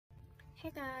Hey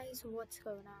guys, what's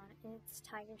going on? It's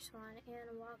Tiger Swan,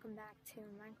 and welcome back to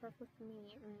Minecraft with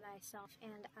me, myself,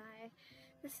 and I.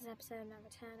 This is episode number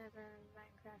 10 of our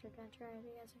Minecraft adventure. I hope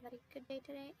you guys have had a good day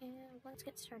today, and let's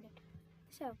get started.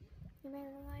 So, you may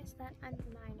realize that I'm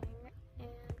mining,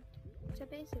 and so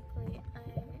basically I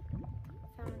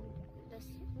found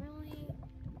this really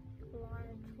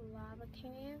large lava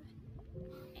cave,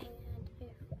 and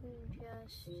if we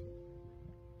just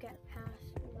get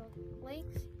past the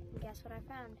lakes, guess what I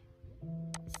found?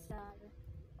 Some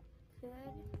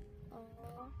good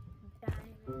old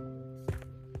diamonds.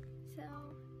 So,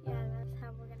 yeah, that's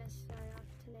how we're gonna start off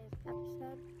today's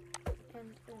episode.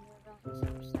 And there's also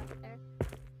some stuff there.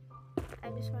 I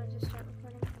just wanted to start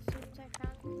recording as soon as I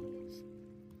found these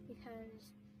because,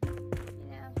 you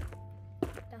know,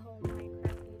 the whole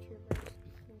Minecraft YouTubers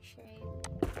cliche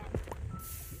that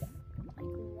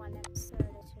like one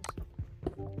episode is just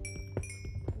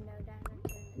no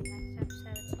diamonds, and the next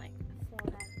episode it's like full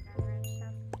diamond armor and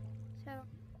stuff. So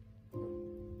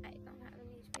I don't have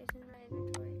any space in my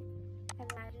inventory.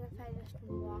 Imagine if I just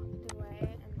walked away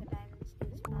and the diamonds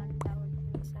despawned. That would have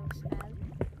been so sad.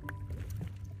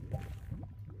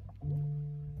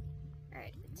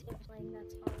 Alright, it seems like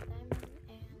that's all the diamond,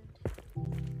 and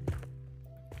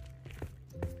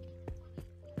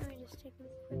let me just take a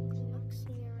quick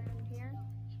look-see around here.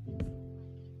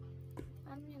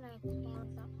 I'm gonna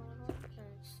pause that model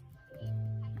because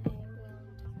I will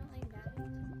definitely die.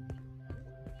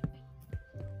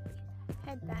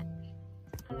 Head back.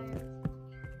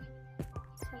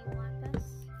 Some lapis.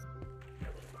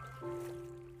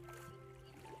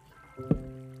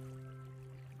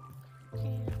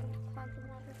 And quantum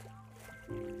water.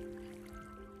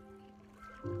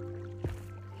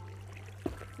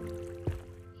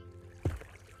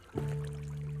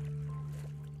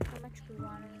 How much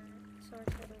water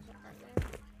sources are there?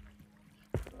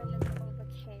 We're in the middle of a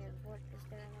cave. What is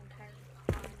there, an entire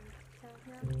pond down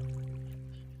here?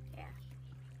 Yeah.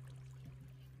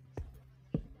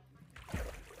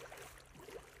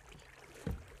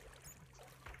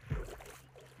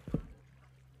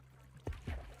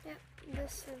 Yep,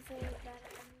 this is a dead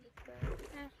end, but it's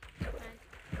fine.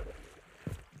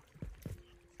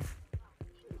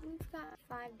 We've got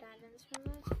 5 diamonds from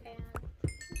this, and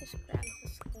just grab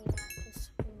this lapis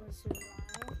lazuli.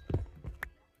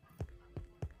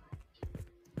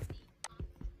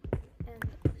 And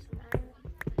some iron,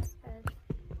 because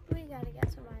we gotta get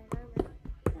some iron armor.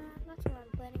 That's what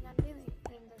I'm planning on doing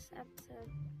in this episode.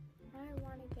 I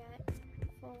want to get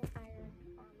full iron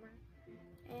armor,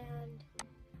 and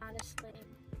honestly,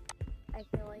 I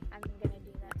feel like I'm gonna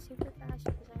do that super fast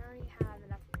because I already have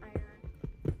enough iron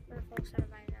for a full set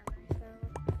of iron armor.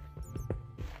 So,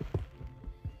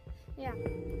 yeah,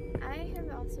 I have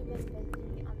also been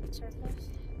busy on the surface,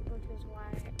 which is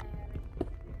why I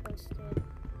haven't posted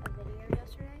a video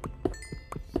yesterday.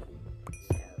 So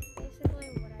basically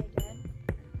what I did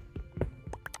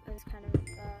was kind of a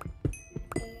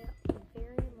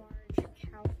very large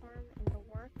cow farm in the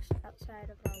works outside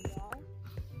of our wall.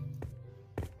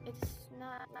 It's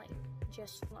not like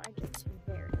just large, it's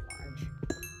very large.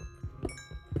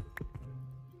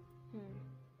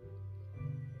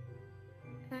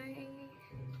 I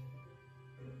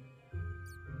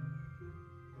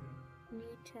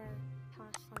need to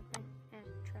toss something and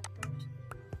trap those.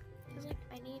 Cause like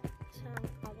I need some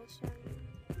cobblestone,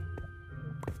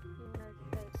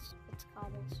 because it's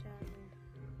cobblestone and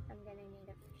I'm gonna need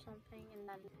it for something, and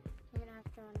then I'm gonna have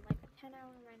to run like a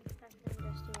 10-hour mining session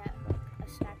just to get like a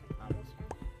stack of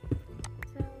cobblestone.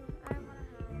 So I wanna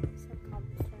have some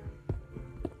cobblestone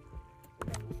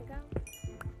ready to go.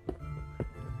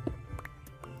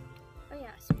 Oh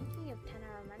yeah, speaking of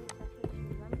 10-hour mining sessions,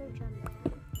 remember Jumpman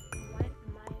went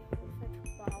mining for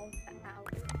 12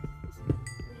 hours in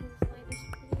his latest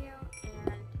video,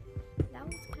 and that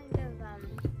was kind of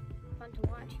fun to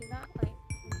watch. He got like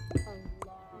a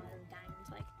lot of diamonds,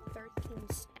 like 13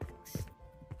 stacks,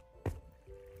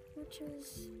 which is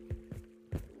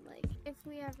like, if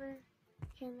we ever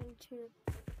came into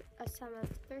a sum of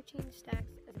 13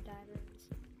 stacks of diamonds,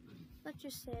 let's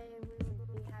just say we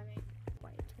would be having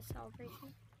quite a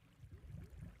celebration.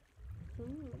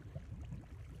 Ooh.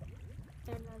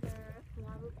 Another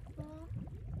lava pool.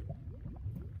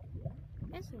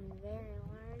 It's very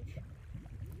large.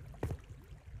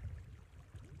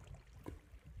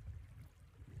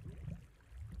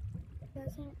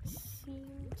 Doesn't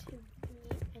seem to be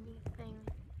anything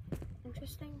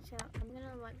interesting, so I'm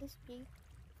gonna let this be.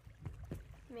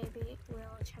 Maybe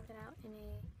we'll check it out in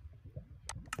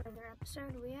a further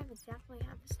episode. We have exactly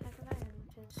half a stack of iron,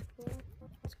 which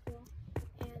is cool.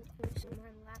 And here's some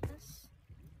more lapis.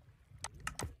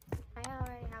 I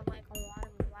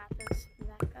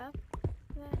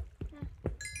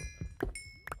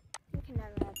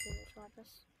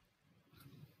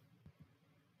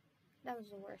was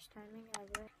the worst timing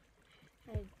ever.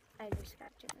 I just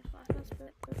got too much levels,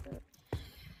 but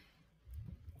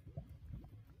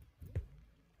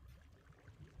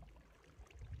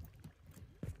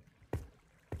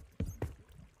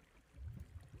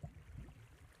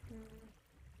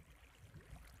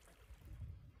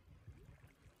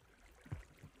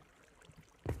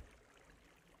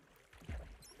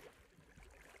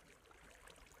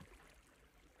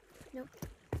nope.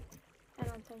 I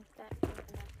don't think that I'm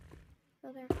gonna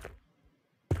go there.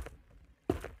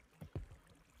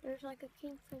 There's like a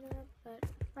key further up, but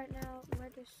right now we're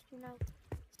just, you know,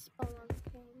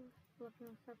 spelunking,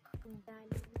 looking for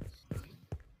diamonds.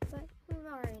 But we've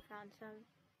already found some,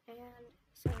 and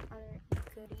some other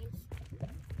goodies.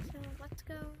 So let's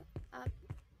go up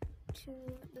to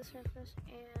the surface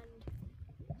and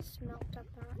smelt up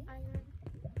our iron.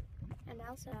 And I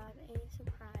also have a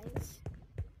surprise,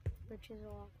 which is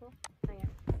awful. Oh yeah,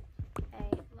 I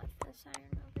left this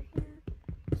iron over here.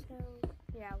 So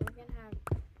yeah, we're gonna have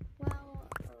well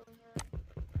over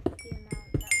the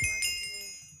amount that we're gonna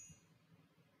need.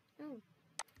 Ooh,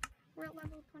 we're at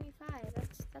level 25.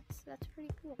 That's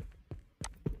pretty cool.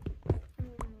 I'm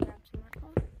gonna grab some more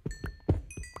coal.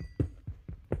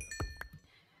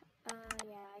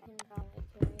 Yeah, I can probably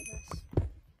carry this.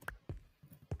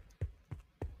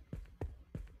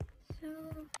 So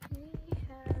we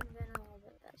have been a little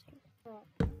bit busy.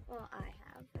 Well, I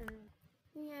have, and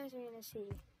you guys are gonna see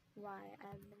why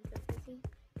I've been so busy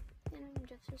in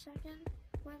just a second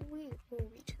when we will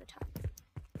reach the top.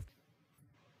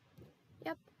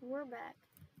 Yep, we're back.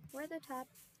 We're at the top,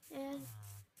 and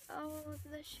oh,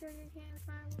 the sugarcane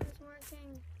farm was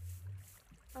working.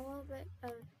 A little bit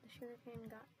of the sugarcane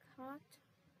got caught.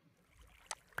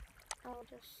 I'll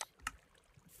just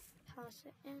toss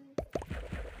it in.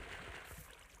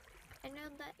 I know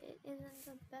that it isn't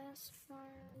the best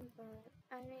farm, but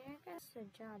I mean, I guess the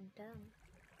job done.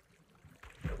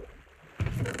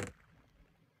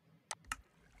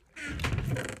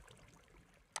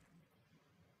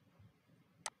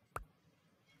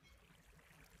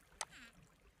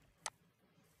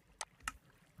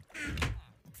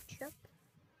 Chirp.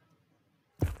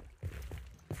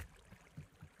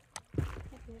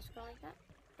 I can just go like that,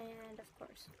 and of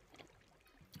course,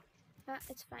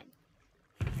 it's fine.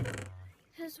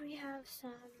 Because we have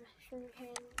some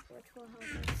sugarcane, which will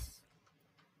help us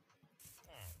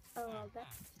a little bit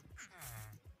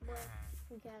with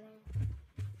getting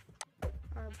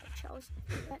our bookshelves.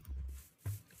 But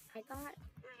I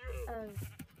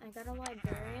got a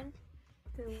librarian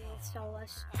who will sell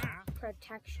us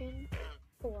protection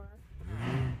for.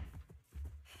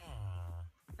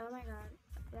 Oh my god,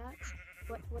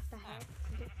 what the heck?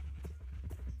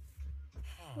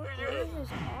 What is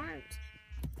his arms?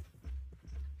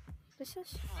 This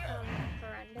is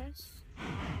horrendous.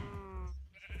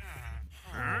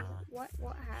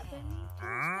 What happened to this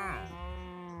guy?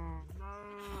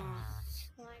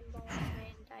 Slime balls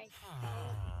and ice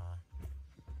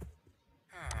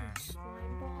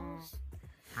slime balls.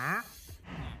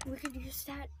 We could use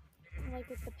that like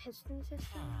with the piston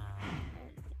system,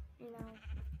 and you know.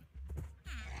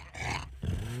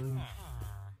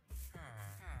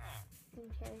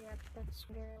 Okay, yep, that's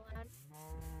very loud.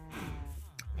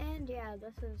 And yeah,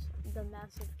 this is the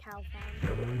massive cow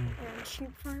farm and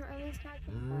sheep farm I was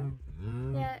talking about.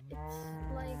 Yeah, it's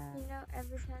like, you know,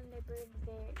 every time they breed,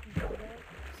 they bigger,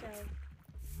 so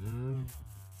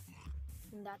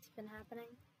that's been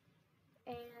happening.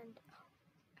 And oh,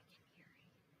 I can hear it.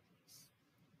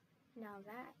 Now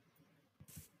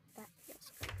that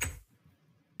feels good.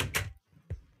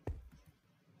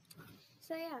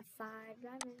 So yeah, 5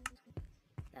 diamonds.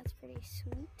 That's pretty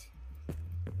sweet.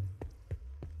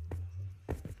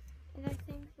 And I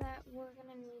think that we're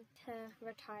gonna need to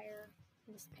retire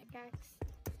this pickaxe.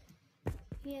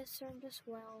 He has served us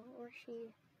well, or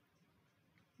she,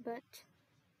 but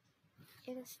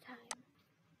it is time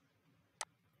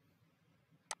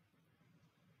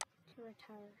to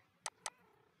retire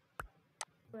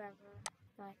whoever,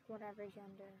 like whatever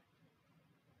gender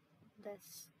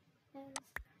this is.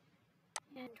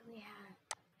 And we have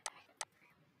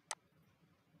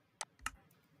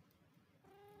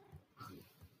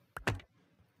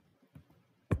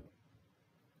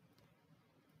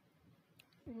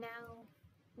now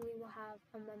we will have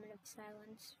a moment of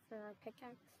silence for our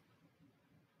pickaxe.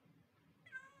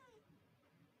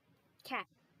 Cat.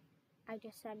 I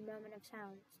just said moment of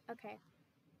silence. Okay.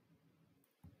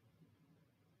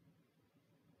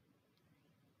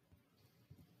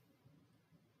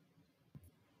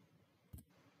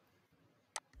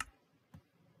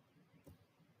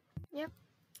 Yep.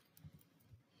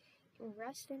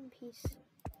 Rest in peace,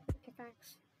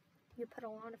 pickaxe. you put a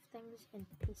lot of things in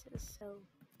pieces. So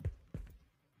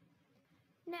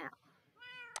now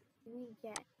we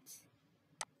get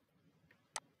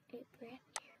a brand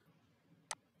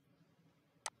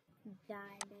new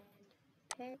diamond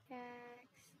pickaxe.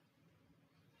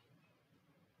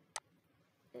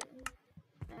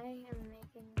 I am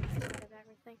making a mess out of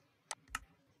everything.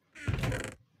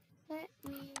 Let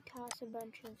me toss a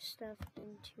bunch of stuff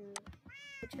into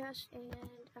the chest and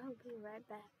I'll be right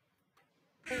back.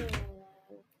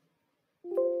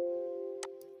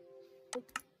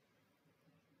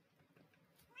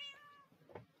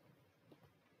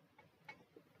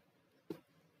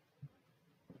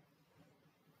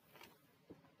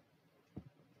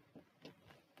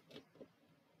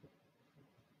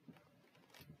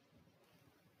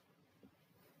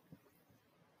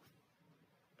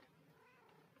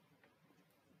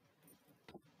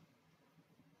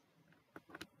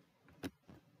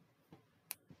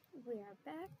 We are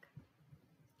back.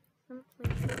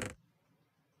 Completely.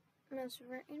 Most of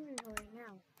our inventory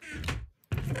now.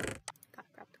 Gotta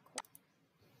grab the coal.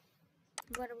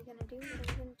 What are we gonna do? What are we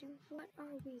gonna do? What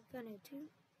are we gonna do?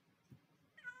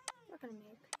 We're gonna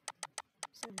make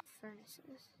some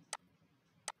furnaces.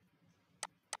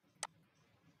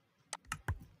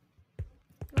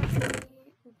 Let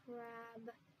me grab,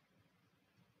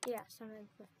 some of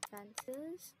the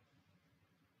fences.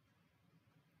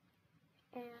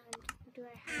 And do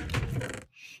I have any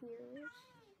shears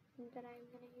that I'm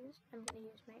gonna use? I'm gonna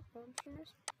use my own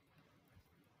shears.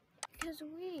 Because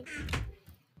we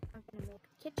are gonna make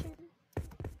a kitchen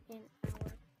in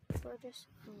our gorgeous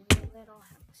little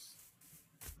house.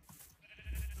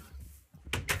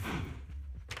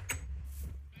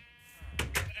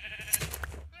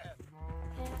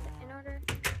 And in order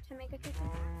to make a kitchen,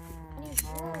 I need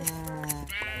wood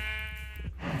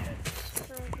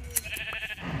for the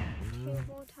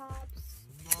tabletops.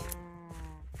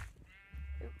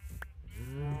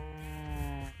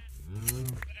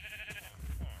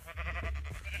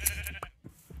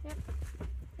 Yep, I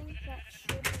think that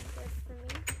should be good for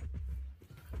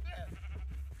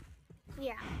me.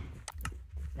 Yeah,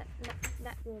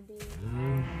 that will be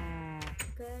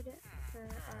good for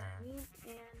our meat.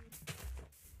 And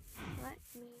let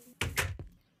me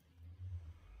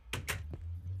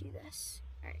do this.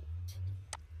 Alright.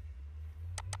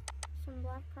 Some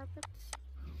black carpets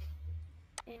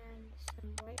and some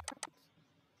white carpets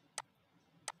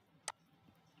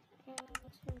and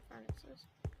some furnaces.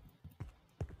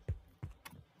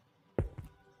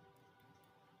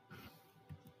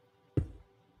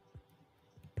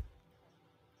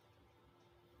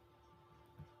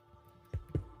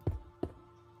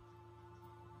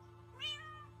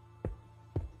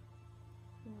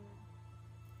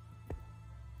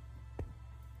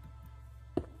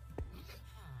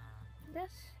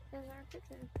 This is our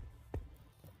kitchen.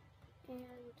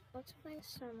 And let's place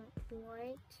some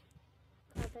white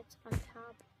carpets on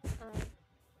top of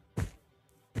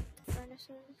the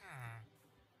furnaces.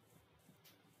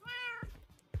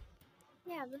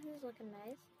 Yeah, this is looking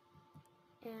nice.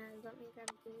 And let me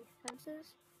grab the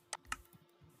fences.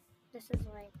 This is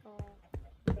like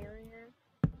a barrier.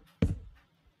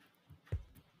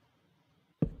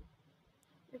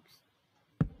 Oops.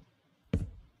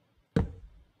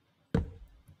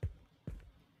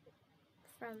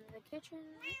 From the kitchen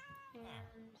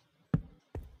and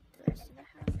the rest of the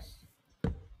house.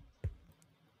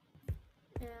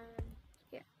 And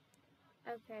yeah.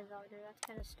 Okay, Villager, that's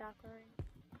kind of stalkering.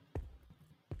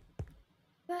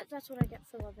 But that's what I get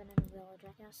for living in a village,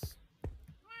 I guess.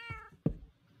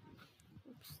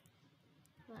 Oops.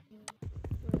 Let me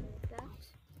remove that.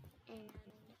 And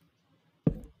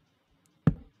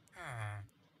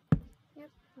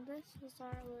yep, this is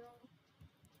our little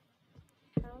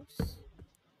house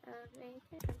of a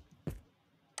kitchen.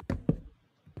 Let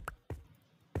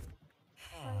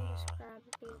me just grab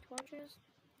the torches.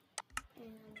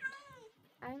 And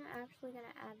I'm actually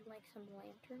gonna add like some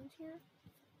lanterns here.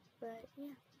 But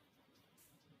yeah,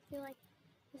 I feel like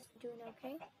this is doing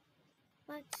okay.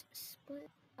 Let's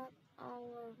split up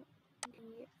all of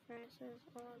the furnaces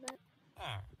a little bit.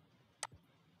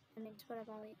 And then split up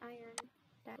all the iron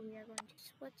that we are going to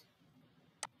split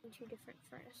into different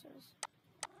furnaces.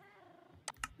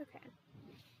 Okay.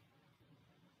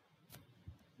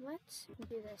 Let's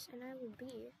do this, and I will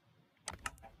be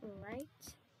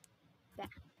right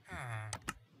back.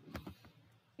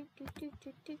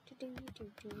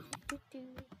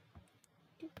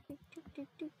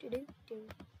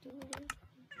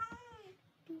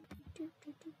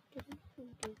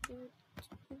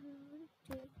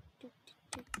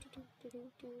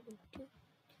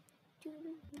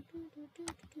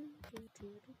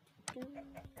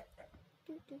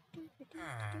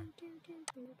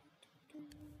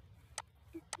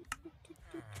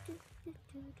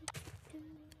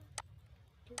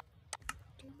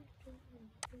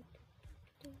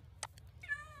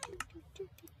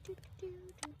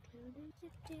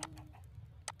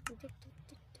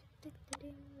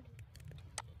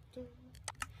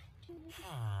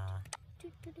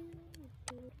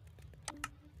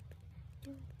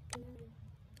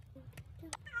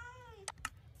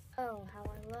 Oh, how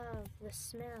I love the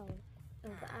smell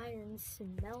of iron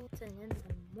smelting in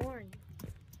the morning.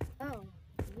 Oh,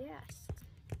 yes.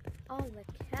 All the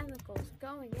chemicals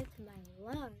going into my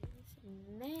lungs.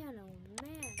 Man, oh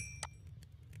man.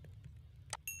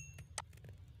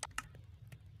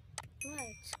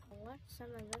 Let's collect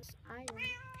some of this iron,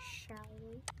 shall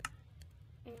we?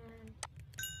 And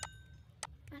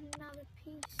another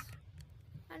piece.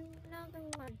 Another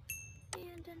one.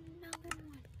 And another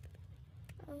one.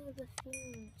 Oh, the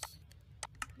fumes.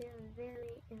 They're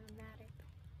very aromatic.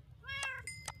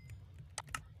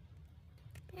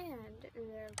 And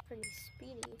they're pretty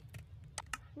speedy.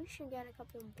 We should get a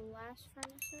couple of blast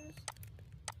furnaces.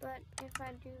 But if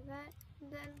I do that,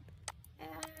 then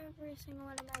every single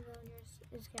one of my villagers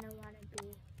is gonna want to be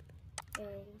a,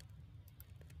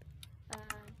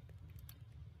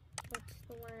 what's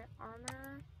the word,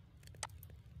 armor?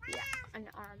 Yeah, an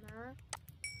armor.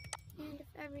 And if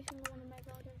every single one of my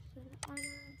villagers is an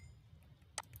armor,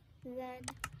 then,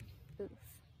 oof.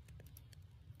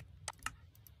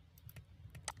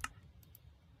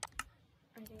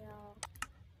 Are they all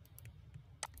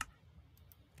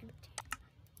empty?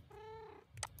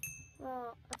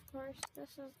 Well, of course, this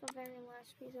is the very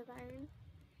last piece of iron.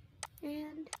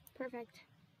 And perfect.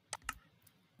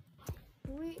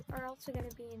 We are also going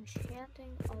to be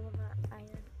enchanting all of our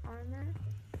iron armor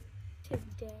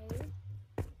today.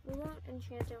 We won't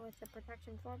enchant it with the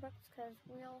protection 4 bucks because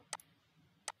we'll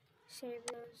save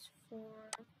those for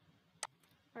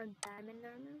our diamond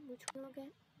armor, which we'll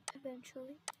get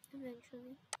eventually.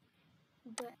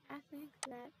 But I think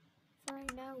that for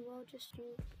right now, we'll just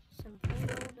do some plain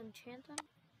old enchanting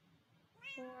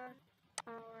for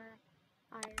our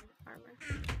iron armor.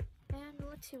 And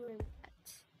let's see what we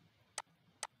get.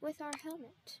 With our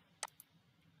helmet,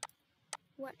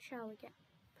 what shall we get?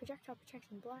 Projectile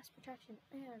protection, blast protection,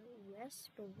 and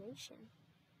respiration.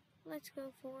 Let's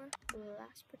go for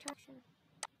blast protection.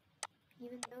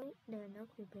 Even though there are no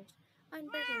creepers.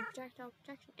 Unbreaking, projectile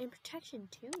protection, and protection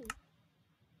 2.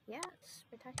 Yes,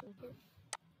 protection 2.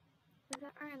 We've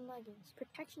got iron leggings,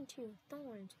 protection 2,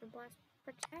 thorns for blast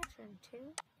protection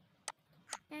 2.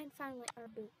 And finally our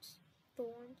boots.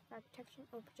 Thorns, fire protection,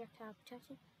 or projectile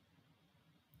protection.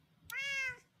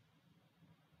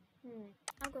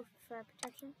 I'll go for fire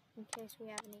protection in case we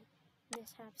have any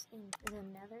mishaps in the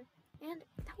nether. And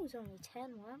that was only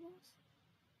 10 levels?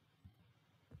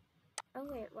 Oh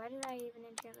wait, why did I even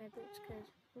enchant my boots? Because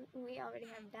we already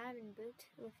have diamond boots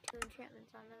with 2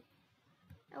 enchantments on them.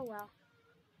 Oh well.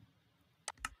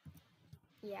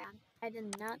 Yeah, I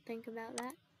did not think about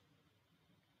that.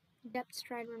 Depth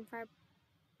Strider and fire...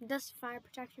 This fire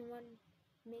protection one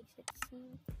makes it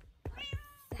seem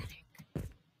pathetic.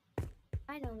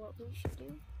 I know what we should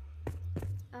do.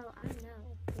 Oh, I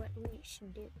know what we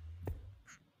should do.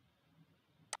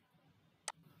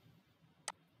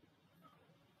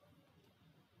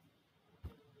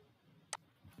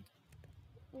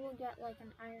 We'll get like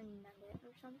an iron nugget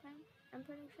or something, I'm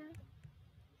pretty sure.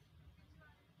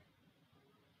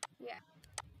 Yeah,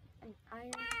 an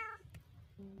iron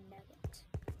nugget.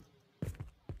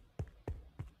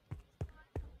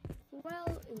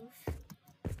 Well, oof.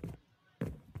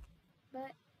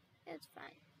 But it's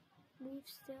fine. We've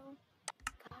still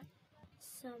got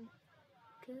some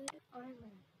good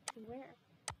armor to wear.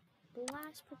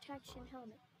 Blast protection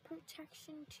helmet,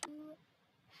 protection 2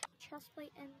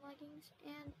 chestplate and leggings,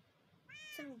 and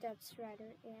some Depth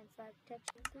Strider and fire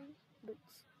protection 3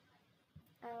 boots.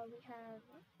 We have,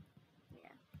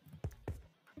 yeah,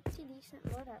 pretty decent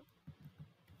loadout.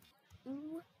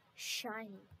 Ooh,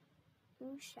 shiny.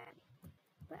 Ooh, shiny.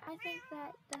 But I think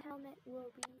that the helmet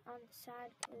will be on the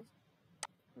side because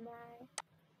my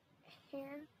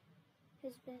hair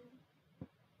has been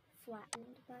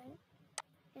flattened by it.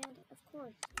 And of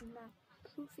course, my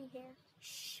poofy hair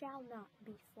shall not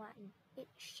be flattened. It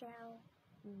shall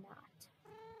not.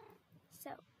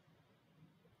 So,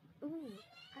 ooh,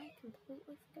 I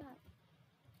completely forgot.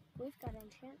 We've got to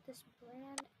enchant this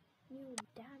brand new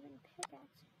diamond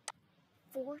pickaxe.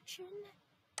 Fortune,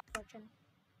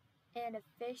 and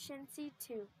efficiency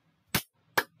 2.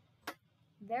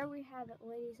 There we have it,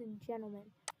 ladies and gentlemen.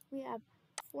 We have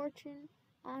fortune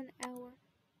on our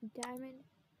diamond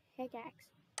pickaxe.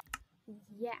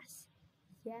 Yes,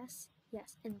 yes,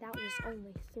 yes. And that was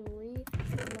only 3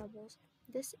 levels.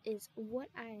 This is what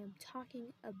I am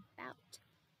talking about.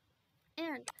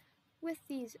 And with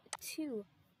these 2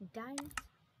 diamonds,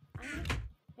 I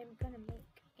am gonna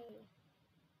make a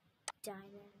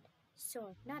diamond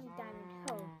sword. Not a diamond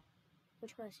hoe,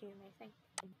 which most of you may think.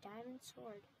 A diamond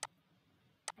sword.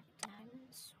 A diamond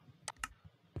sword.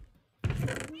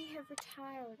 We have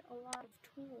retired a lot of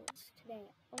tools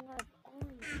today. A lot of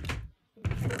armor, in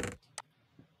fact.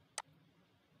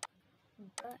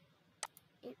 But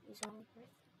it was all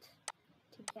worth it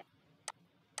to get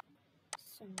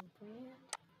some brand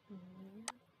new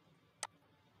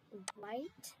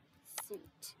white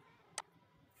suit.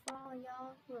 For all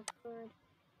y'all who have heard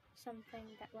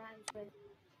something that rhymes with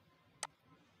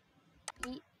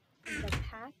eat the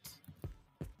pat,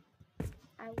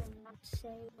 I will not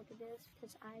say what it is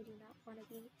because I do not want to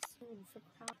be sued for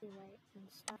copyright and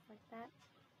stuff like that.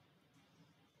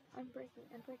 Unbreaking,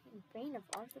 Bane of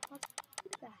Arthropods? Who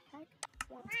the heck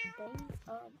wants Bane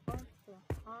of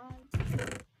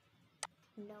Arthropods?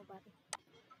 Nobody.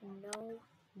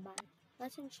 Nobody.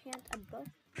 Let's enchant a book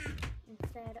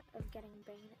instead of getting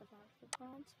Bane of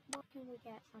Arthropods. What can we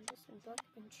get on this book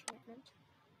enchantment?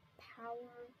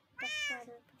 Power, Death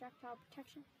Strider, Projectile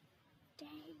Protection.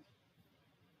 Dang.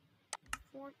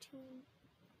 14.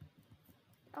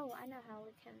 Oh, I know how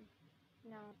we can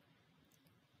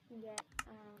get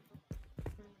power.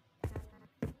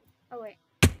 Oh wait,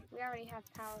 we already have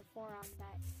power 4 on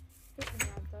that fishing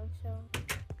rod though, so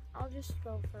I'll just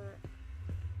go for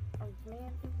a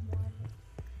random one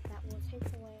that will take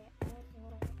away as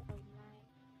little of my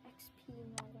XP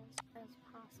levels as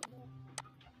possible.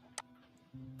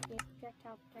 The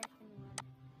projectile protection one.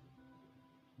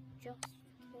 Just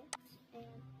kicks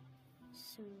and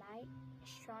smite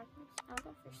sharpness. I'll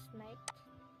go for smite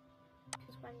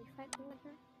because when you fight the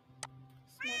wither,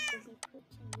 smite will be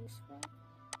pretty useful.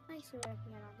 I see what I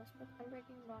can get on this book.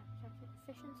 Unbreaking, block, protective,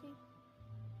 efficiency.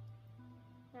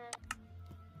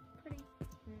 Pretty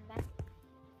meh.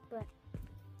 But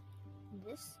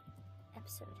this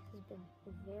episode has been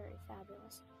very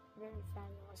fabulous. Very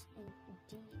fabulous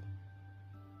indeed.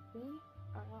 We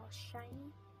are all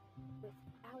shiny with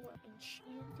our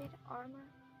enchanted armor,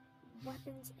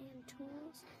 weapons, and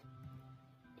tools.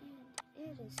 And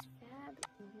it is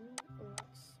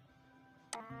fabulous.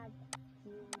 Fabulous.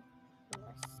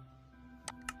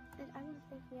 And I want to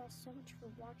thank you guys so much for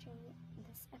watching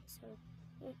this episode.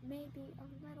 It may be a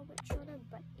little bit shorter,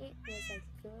 but it was a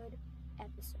good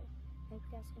episode. I hope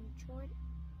you guys enjoyed.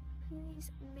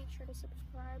 Please make sure to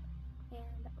subscribe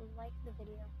and like the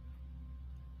video,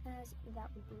 as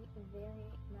that would be very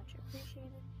much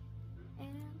appreciated.